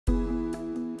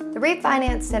The Reed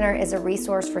Finance Center is a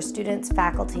resource for students,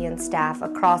 faculty, and staff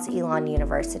across Elon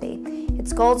University.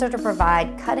 Its goals are to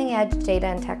provide cutting-edge data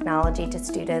and technology to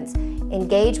students,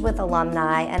 engage with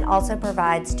alumni, and also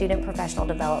provide student professional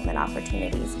development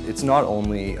opportunities. It's not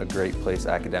only a great place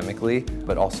academically,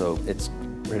 but also it's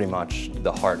pretty much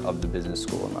the heart of the business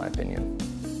school, in my opinion.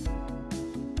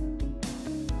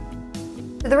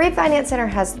 The Reed Finance Center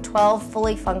has 12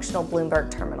 fully functional Bloomberg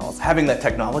terminals. Having that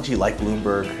technology like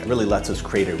Bloomberg really lets us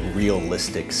create a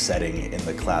realistic setting in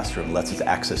the classroom, lets us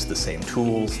access the same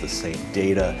tools, the same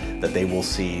data that they will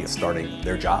see starting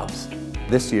their jobs.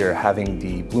 This year, having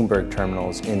the Bloomberg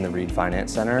terminals in the Reed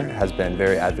Finance Center has been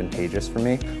very advantageous for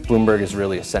me. Bloomberg is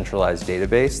really a centralized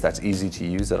database that's easy to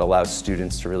use, that allows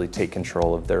students to really take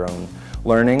control of their own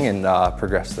learning and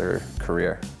progress their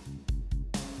career.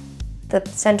 The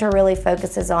center really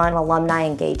focuses on alumni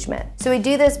engagement. So we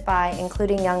do this by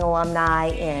including young alumni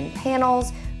in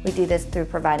panels. We do this through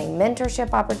providing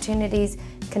mentorship opportunities,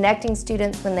 connecting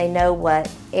students when they know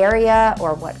what area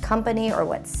or what company or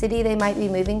what city they might be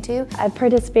moving to. I've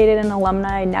participated in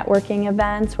alumni networking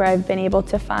events where I've been able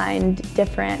to find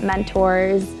different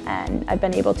mentors, and I've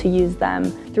been able to use them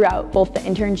throughout both the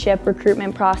internship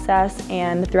recruitment process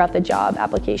and throughout the job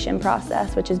application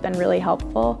process, which has been really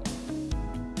helpful.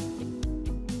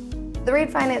 The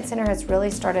Reed Finance Center has really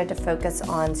started to focus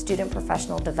on student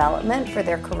professional development for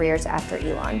their careers after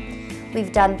Elon.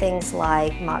 We've done things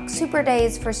like mock super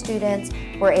days for students.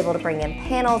 We're able to bring in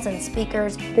panels and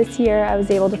speakers. This year I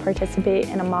was able to participate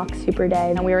in a mock super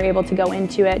day, and we were able to go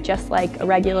into it just like a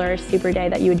regular super day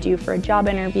that you would do for a job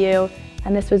interview.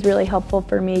 And this was really helpful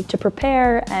for me to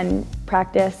prepare and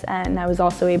practice, and I was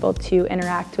also able to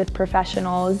interact with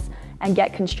professionals and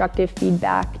get constructive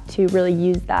feedback to really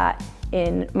use that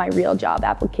in my real job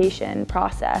application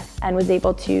process, and was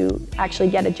able to actually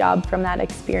get a job from that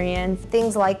experience.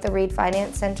 Things like the Reed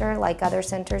Finance Center, like other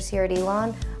centers here at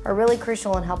Elon, are really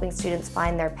crucial in helping students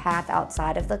find their path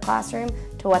outside of the classroom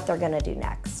to what they're going to do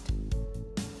next.